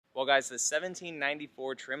Well guys, the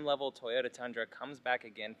 1794 trim level Toyota Tundra comes back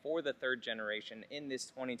again for the third generation in this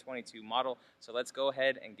 2022 model. So let's go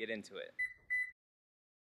ahead and get into it.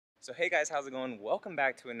 So hey guys, how's it going? Welcome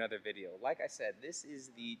back to another video. Like I said, this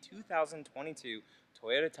is the 2022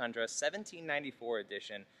 Toyota Tundra 1794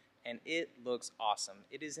 edition, and it looks awesome.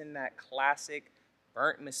 It is in that classic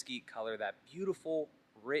burnt mesquite color, that beautiful,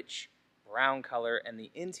 rich brown color, and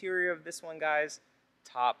the interior of this one, guys,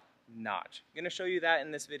 top notch. I'm gonna show you that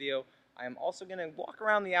in this video. I am also gonna walk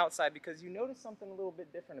around the outside because you notice something a little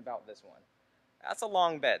bit different about this one. That's a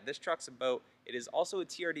long bed. This truck's a boat. It is also a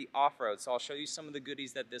TRD off-road, so I'll show you some of the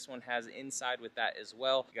goodies that this one has inside with that as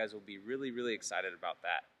well. You guys will be really, really excited about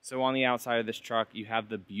that. So on the outside of this truck, you have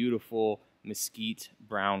the beautiful mesquite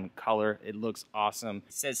brown color. It looks awesome.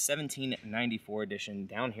 It says 1794 edition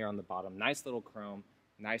down here on the bottom. Nice little chrome,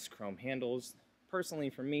 nice chrome handles. Personally,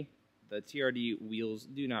 for me, the TRD wheels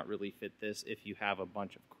do not really fit this if you have a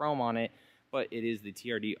bunch of chrome on it, but it is the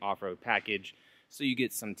TRD off-road package. So you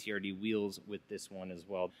get some TRD wheels with this one as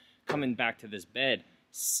well. Coming back to this bed,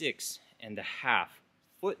 6.5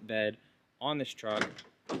 foot bed on this truck,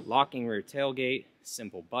 locking rear tailgate,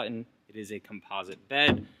 simple button. It is a composite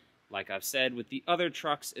bed, like I've said with the other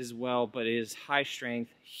trucks as well, but it is high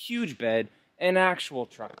strength, huge bed, an actual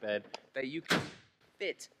truck bed that you can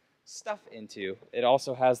fit stuff into. It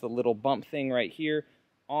also has the little bump thing right here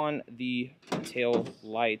on the tail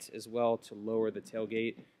light as well to lower the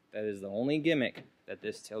tailgate. That is the only gimmick that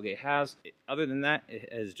this tailgate has. Other than that,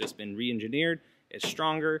 it has just been re-engineered. It's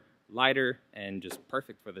stronger, lighter, and just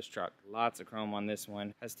perfect for this truck. Lots of chrome on this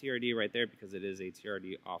one. Has TRD right there because it is a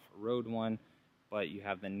TRD off-road one, but you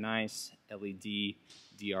have the nice LED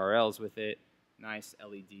DRLs with it, nice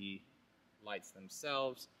LED lights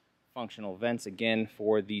themselves, functional vents again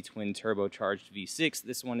for the twin turbocharged V6.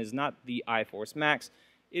 This one is not the iForce Max.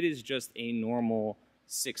 It is just a normal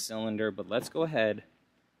 6-cylinder, but let's go ahead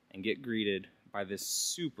and get greeted by this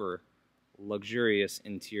super luxurious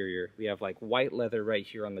interior. We have like white leather right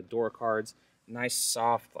here on the door cards, nice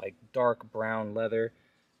soft like dark brown leather,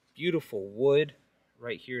 beautiful wood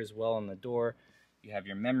right here as well on the door. You have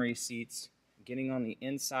your memory seats. Getting on the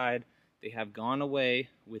inside, they have gone away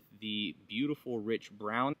with the beautiful rich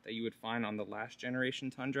brown that you would find on the last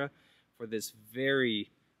generation Tundra for this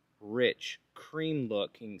very rich cream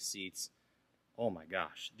looking seats. Oh my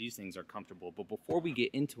gosh, these things are comfortable. But before we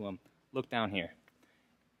get into them, look down here.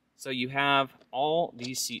 So you have all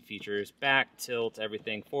these seat features, back, tilt,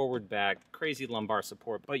 everything, forward, back, crazy lumbar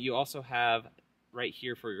support, but you also have right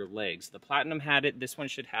here for your legs. The Platinum had it, this one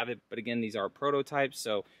should have it, but again, these are prototypes,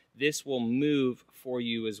 so this will move for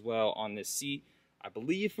you as well on this seat. I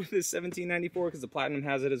believe for this 1794 because the Platinum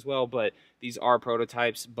has it as well, but these are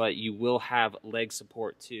prototypes, but you will have leg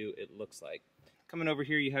support too, it looks like. Coming over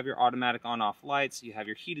here, you have your automatic on-off lights, you have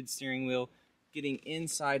your heated steering wheel. Getting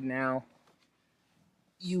inside now,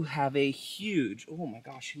 you have a huge, oh my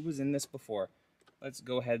gosh, who was in this before? Let's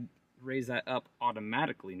go ahead, raise that up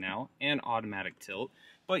automatically now, and automatic tilt.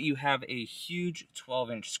 But you have a huge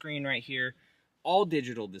 12-inch screen right here, all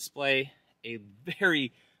digital display, a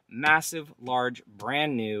very massive, large,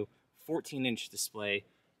 brand new 14-inch display.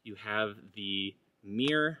 You have the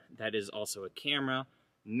mirror that is also a camera,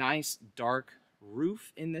 nice dark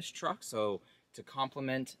roof in this truck, so to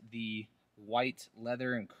complement the white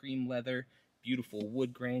leather and cream leather, beautiful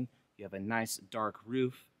wood grain, you have a nice dark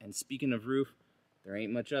roof. And speaking of roof, there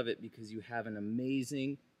ain't much of it because you have an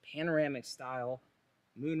amazing panoramic style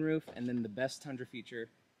moonroof, and then the best Tundra feature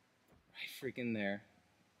right freaking there,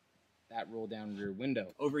 that roll down rear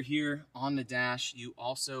window. Over here on the dash, you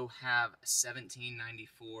also have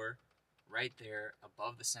 1794 right there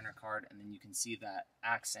above the center card, and then you can see that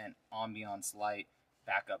accent ambiance light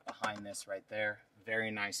back up behind this right there.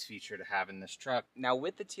 Very nice feature to have in this truck. Now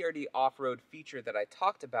with the TRD off-road feature that I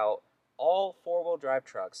talked about, all four-wheel drive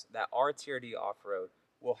trucks that are TRD off-road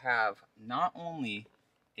will have not only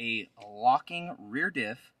a locking rear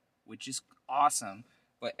diff, which is awesome,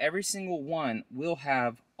 but every single one will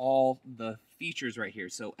have all the features right here.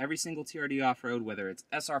 So every single TRD off-road, whether it's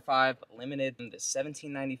SR5, Limited, the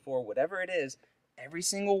 1794, whatever it is, every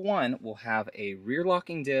single one will have a rear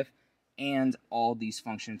locking diff and all these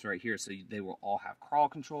functions right here. So they will all have crawl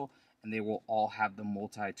control, and they will all have the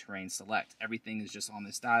multi-terrain select. Everything is just on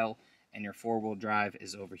this dial, and your four-wheel drive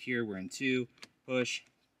is over here. We're in 2, push,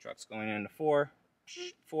 truck's going into 4,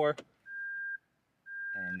 4,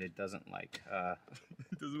 and it doesn't like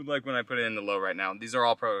it doesn't like when I put it in the low right now. These are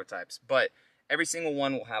all prototypes, but every single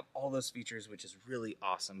one will have all those features, which is really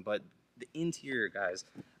awesome. But the interior, guys,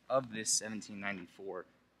 of this 1794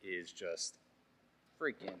 is just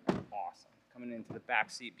freaking awesome. coming into the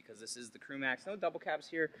back seat because this is the Crew Max. No double cabs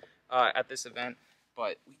here at this event,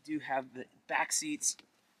 but we do have the back seats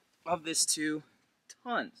of this too.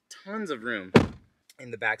 Tons of room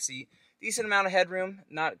in the back seat. Decent amount of headroom,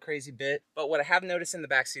 not a crazy bit. But what I have noticed in the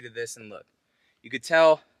back seat of this, and look, you could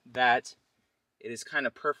tell that it is kind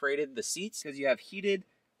of perforated, the seats, because you have heated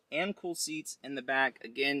and cool seats in the back.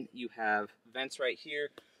 Again, you have vents right here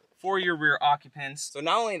for your rear occupants. So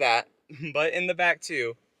not only that, but in the back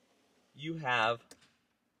too, you have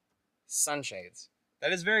sunshades.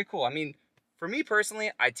 That is very cool. I mean, for me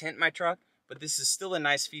personally, I tint my truck, but this is still a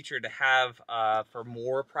nice feature to have for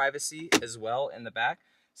more privacy as well in the back.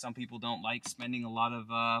 Some people don't like spending a lot of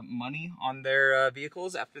money on their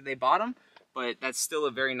vehicles after they bought them, but that's still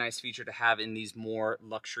a very nice feature to have in these more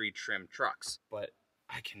luxury trim trucks. But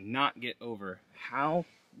I cannot get over how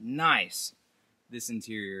nice this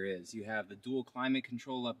interior is. You have the dual climate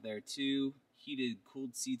control up there too, heated,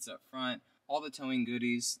 cooled seats up front, all the towing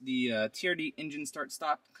goodies. The TRD engine start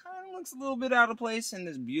stop kind of looks a little bit out of place in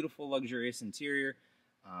this beautiful luxurious interior.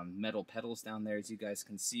 Metal pedals down there, as you guys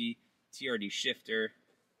can see. TRD shifter,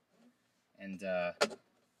 and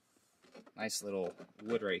nice little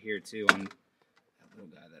wood right here too on that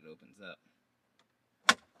little guy that opens up.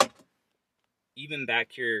 Even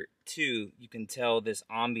back here too, you can tell this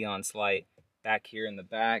ambiance light back here in the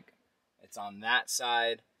back. It's on that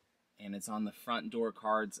side, and it's on the front door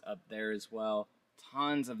cards up there as well.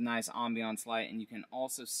 Tons of nice ambiance light, and you can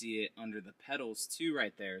also see it under the pedals too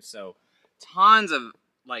right there. So tons of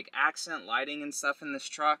like accent lighting and stuff in this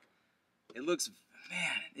truck. It looks,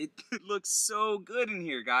 man, it looks so good in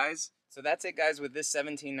here, guys. So that's it, guys, with this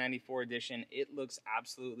 1794 edition. It looks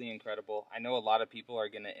absolutely incredible. I know a lot of people are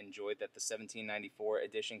going to enjoy that the 1794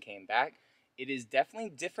 edition came back. It is definitely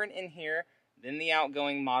different in here than the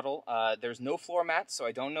outgoing model. There's no floor mats, so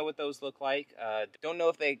I don't know what those look like. Don't know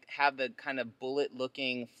if they have the kind of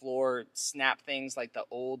bullet-looking floor snap things like the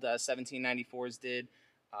old 1794s did.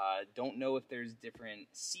 Don't know if there's different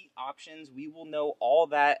seat options. We will know all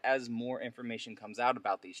that as more information comes out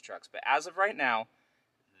about these trucks. But as of right now,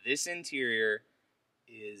 this interior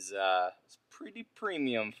is pretty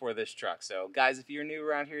premium for this truck. So guys, if you're new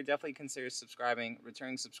around here, definitely consider subscribing.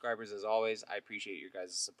 Returning subscribers, as always, I appreciate your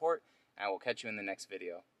guys' support, and I will catch you in the next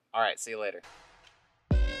video. All right, see you later.